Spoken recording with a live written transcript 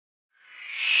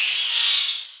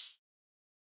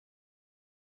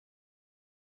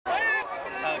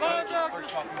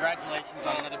first of all, congratulations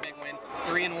on another big win.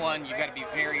 3-1, you've got to be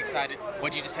very excited.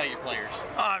 What did you just tell your players?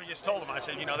 I just told them, I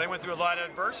said, you know, they went through a lot of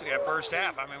adversity that first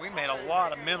half. I mean, we made a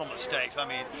lot of mental mistakes. I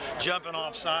mean, jumping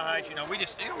off sides, you know, we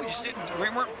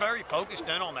weren't very focused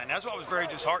in on that. And that's what was very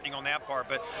disheartening on that part.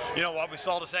 But, you know, what we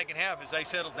saw the second half is they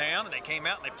settled down and they came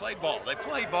out and they played ball. They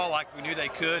played ball like we knew they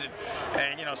could.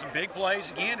 And you know, some big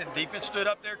plays again, and defense stood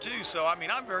up there too. So, I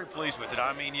mean, I'm very pleased with it.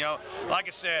 I mean, you know, like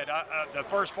I said, the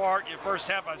first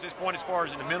half, I was disappointed as far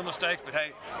as in the mental mistakes. But,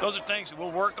 hey, those are things that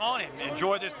we'll work on and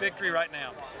enjoy this victory right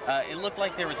now. It looked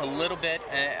like there was a little bit,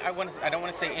 I don't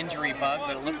want to say injury bug,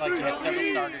 but it looked like you had several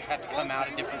starters have to come out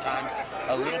at different times,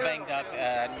 a little banged up,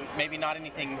 maybe not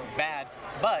anything bad,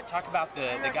 but talk about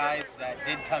the guys that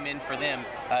did come in for them.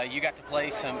 You got to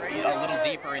play a little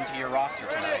deeper into your roster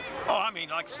tonight. Oh, I mean,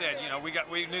 like I said, you know,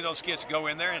 we knew those kids to go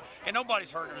in there, and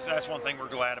nobody's hurting us. That's one thing we're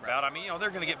glad about. I mean, you know, they're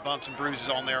going to get bumps and bruises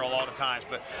on there a lot of times,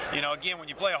 but, you know, again, when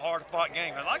you play a hard-fought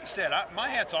game, and like I said, my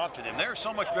hat's off to them. They're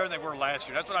so much better than they were last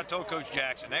year. That's what I told Coach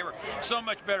Jackson. They were so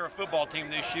much better a football team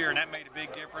this year, and that made a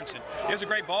big difference. And it was a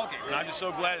great ball game, and I'm just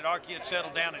so glad that our kids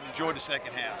settled down and enjoyed the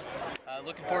second half.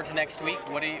 Looking forward to next week.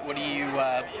 What do you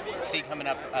see coming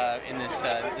up in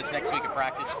this next week of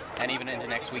practice and even into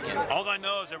next weekend? All I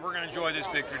know is that we're going to enjoy this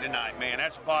victory tonight, man.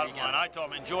 That's the bottom line. I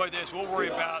told them, enjoy this. We'll worry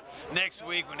about next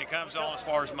week when it comes on as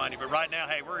far as money. But right now,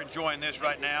 hey, we're enjoying this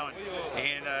right now.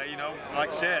 And you know, like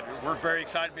I said, we're very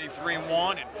excited to be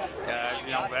 3-1. And,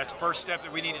 you know, that's the first step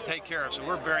that we need to take care of. So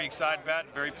we're very excited about it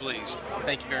and very pleased.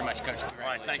 Thank you very much, Coach. All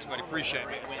right, thanks, buddy. Appreciate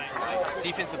it.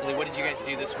 Defensively, what did you guys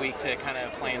do this week to kind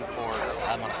of plan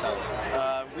for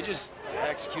Monticello? We just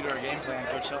executed our game plan.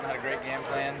 Coach Shelton had a great game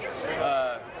plan.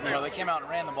 You know, they came out and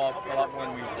ran the ball a lot more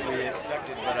than we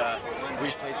expected, but we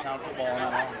just played sound football all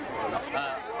night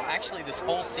long. Actually, this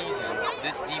whole season,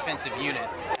 this defensive unit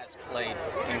has played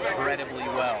incredibly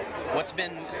well. What's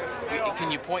been, can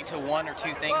you point to one or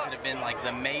two things that have been like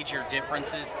the major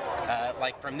differences,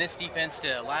 like from this defense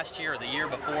to last year or the year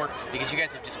before, because you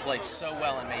guys have just played so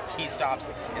well and made key stops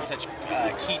in such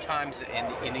key times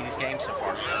in these games so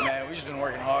far? Man, we've just been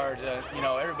working hard. You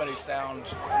know, everybody's sound,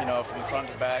 you know, from front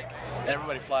to back, and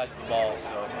everybody flies with the ball.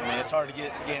 So, I mean, it's hard to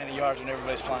gain any yards when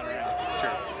everybody's flying around.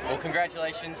 Sure. Well,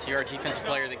 congratulations. You're a defensive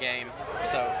player of the game.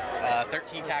 So,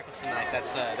 13 tackles tonight.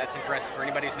 That's impressive. For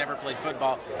anybody who's never played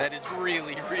football, that is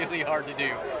really, really hard to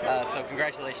do. So,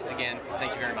 congratulations again.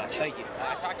 Thank you very much. Thank you.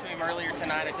 I talked to him earlier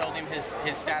tonight. I told him his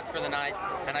stats for the night,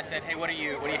 and I said, hey, what are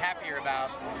you happier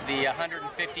about, the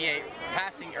 158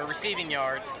 passing or receiving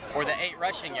yards or the 8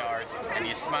 rushing yards? And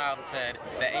you smiled and said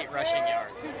the 8 rushing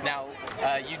yards. Now,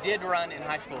 you did run in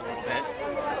high school a little bit.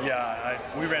 Yeah,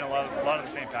 we ran a lot of the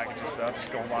same packages stuff,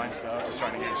 just goal line stuff, just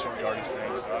trying to get a short yardage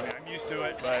thing. So I mean, I'm used to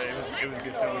it, but it was a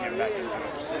good feeling getting back into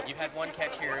it. You had one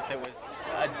catch here that was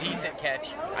a decent catch.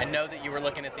 I know that you were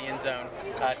looking at the end zone.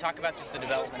 Talk about just the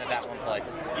development of that one play.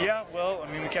 Yeah, well,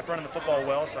 I mean, we kept running the football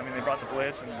well, so I mean, they brought the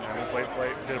blitz and we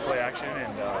did a play action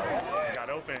and got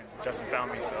open. Dustin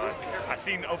found me, so I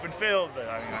seen open field, but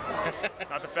I mean,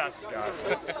 not the fastest guys.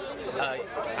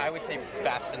 I would say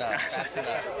fast enough. Fast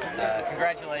enough.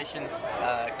 Congratulations,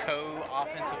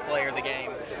 co-offensive player of the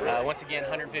game. Once again,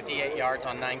 158 yards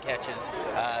on 9 catches,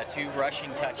 2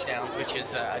 rushing touchdowns, which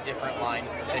is a different line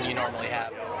than you normally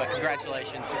have. But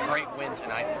congratulations, great win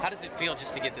tonight. How does it feel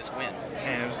just to get this win?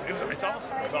 Man, it's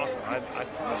awesome. It's awesome.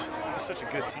 It's such a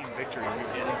good team victory.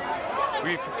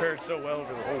 We prepared so well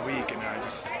over the whole week, and I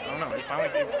don't know, it finally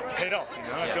paid off.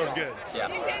 You know, it feels good. So. Yeah.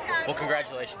 Well,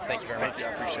 congratulations. Thank you very much. Thank you.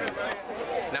 I appreciate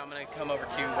it. Now I'm going to come over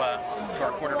to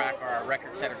our quarterback, our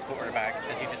record setter quarterback,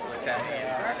 as he just looks at me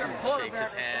and shakes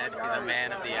his head. The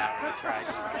man of the hour. That's right.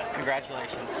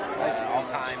 Congratulations.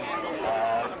 All-time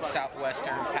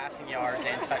Southwestern passing yards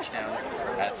and touchdowns.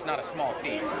 That's not a small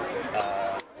feat.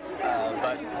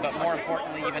 But more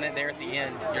importantly, even there at the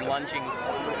end, you're lunging,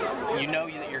 you know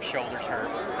that your shoulder's hurt,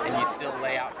 and you still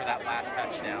lay out for that last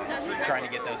touchdown, trying to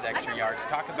get those extra yards.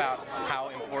 Talk about how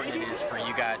important it is for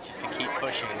you guys just to keep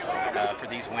pushing for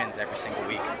these wins every single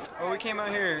week. Well, we came out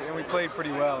here and we played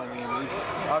pretty well. I mean,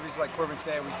 obviously, like Corbin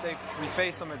said, we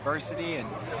faced some adversity and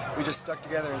we just stuck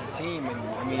together as a team. And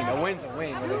I mean, a win's a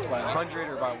win, whether it's by 100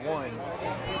 or by 1.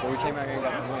 But we came out here and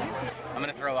got the win. I'm going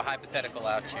to throw a hypothetical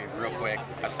out to you real quick.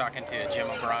 I was talking to Jim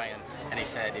O'Brien, and he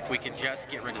said if we could just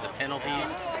get rid of the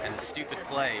penalties and the stupid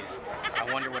plays,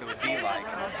 I wonder what it would be like.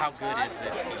 how good is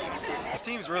this team? This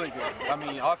team's really good. I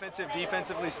mean, offensive,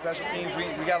 defensively, special teams. We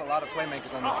got a lot of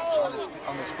playmakers on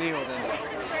this field,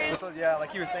 and so yeah,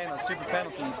 like you were saying, those stupid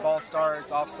penalties, false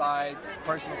starts, offsides,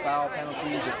 personal foul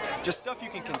penalties, just stuff you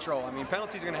can control. I mean,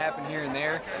 penalties are going to happen here and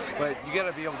there, but you got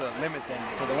to be able to limit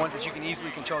them to the ones that you can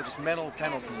easily control. Just mental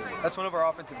penalties. That's one of our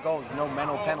offensive goals: is no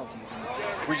mental penalties,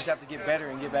 and we just have to get better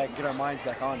and get our minds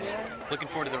back on it. Looking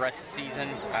forward to the rest of the season.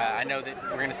 I know that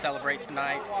we're going to celebrate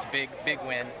tonight. It's a big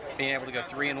win, being able to go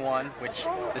 3-1, which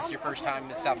this is your first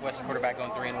time as Southwestern quarterback going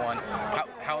 3-1.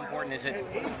 How important is it,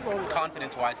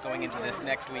 confidence-wise, going into this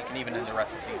next week and even into the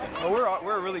rest of the season? Well,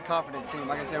 we're a really confident team.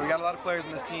 Like I said, we got a lot of players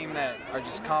in this team that are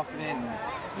just confident,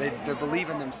 and they believe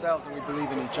in themselves, and we believe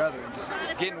in each other. And just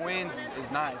getting wins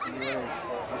is nice. I mean, whether it's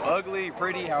ugly,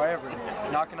 pretty, however,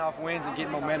 knocking off wins and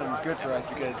getting momentum is good for us,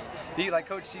 because like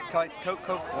Coach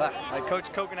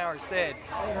Cocannouer said,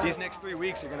 these next 3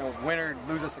 weeks are going to win or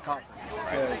lose us the conference.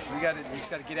 Because we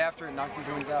just got to get after it and knock these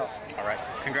wins out. All right.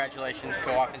 Congratulations,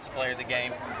 co-offensive player of the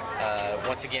game.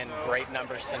 Once again, great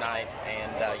numbers tonight,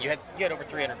 and you had over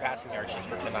 300 passing yards just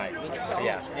for tonight. So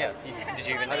yeah. Did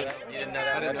you even know that? You didn't know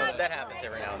that? I didn't know that. That happens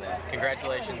every now and then.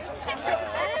 Congratulations,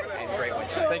 and great win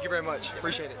tonight. Thank you very much.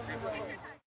 Appreciate it.